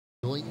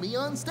join me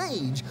on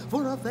stage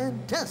for a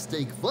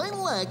fantastic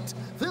final act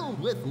filled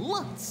with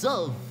lots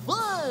of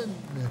fun.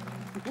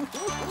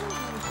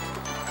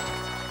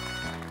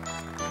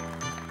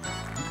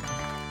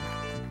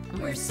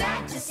 We're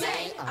sad to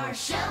say our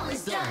show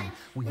is done.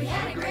 We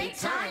had a great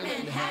time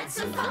and had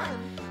some fun.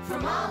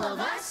 From all of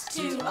us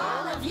to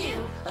all of you,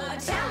 a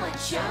talent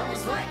show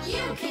is what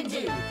you can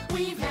do.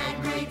 We've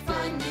had great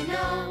fun, you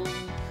know,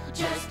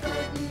 just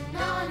putting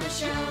on a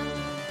show.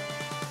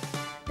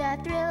 The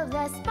thrill of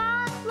the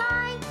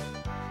spotlight,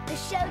 the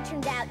show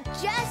turned out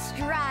just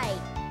right.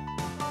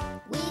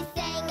 We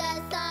sang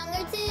a song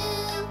or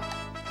two,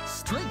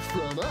 Straight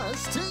from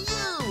us to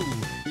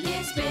you.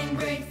 It's been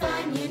great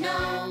fun, you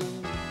know,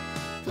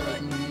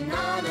 putting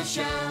on a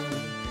show.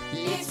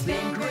 It's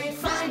been great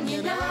fun,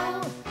 you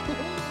know,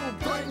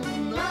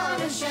 putting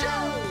on a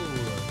show.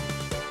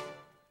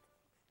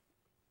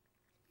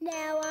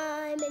 now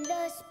I'm in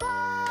the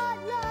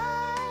spotlight.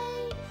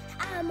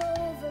 I'm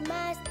over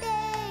my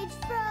stage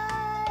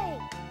fright.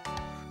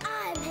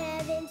 I'm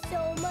having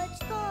so much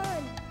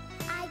fun.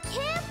 I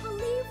can't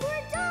believe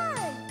we're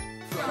done.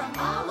 From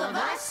all of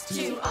us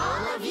to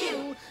all of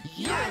you,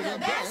 you're the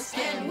best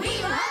and we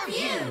love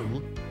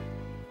you.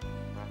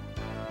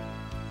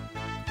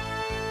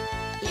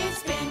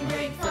 It's been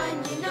great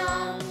fun, you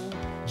know,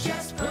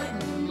 just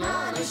putting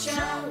on a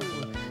show.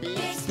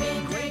 It's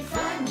been great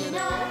fun, you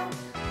know,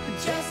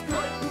 just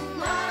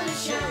putting on a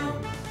show.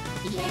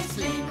 It's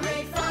been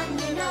great fun,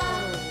 you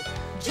know,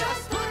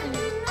 just putting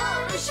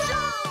on a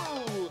show.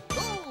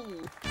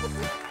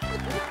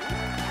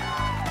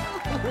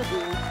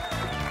 Oh!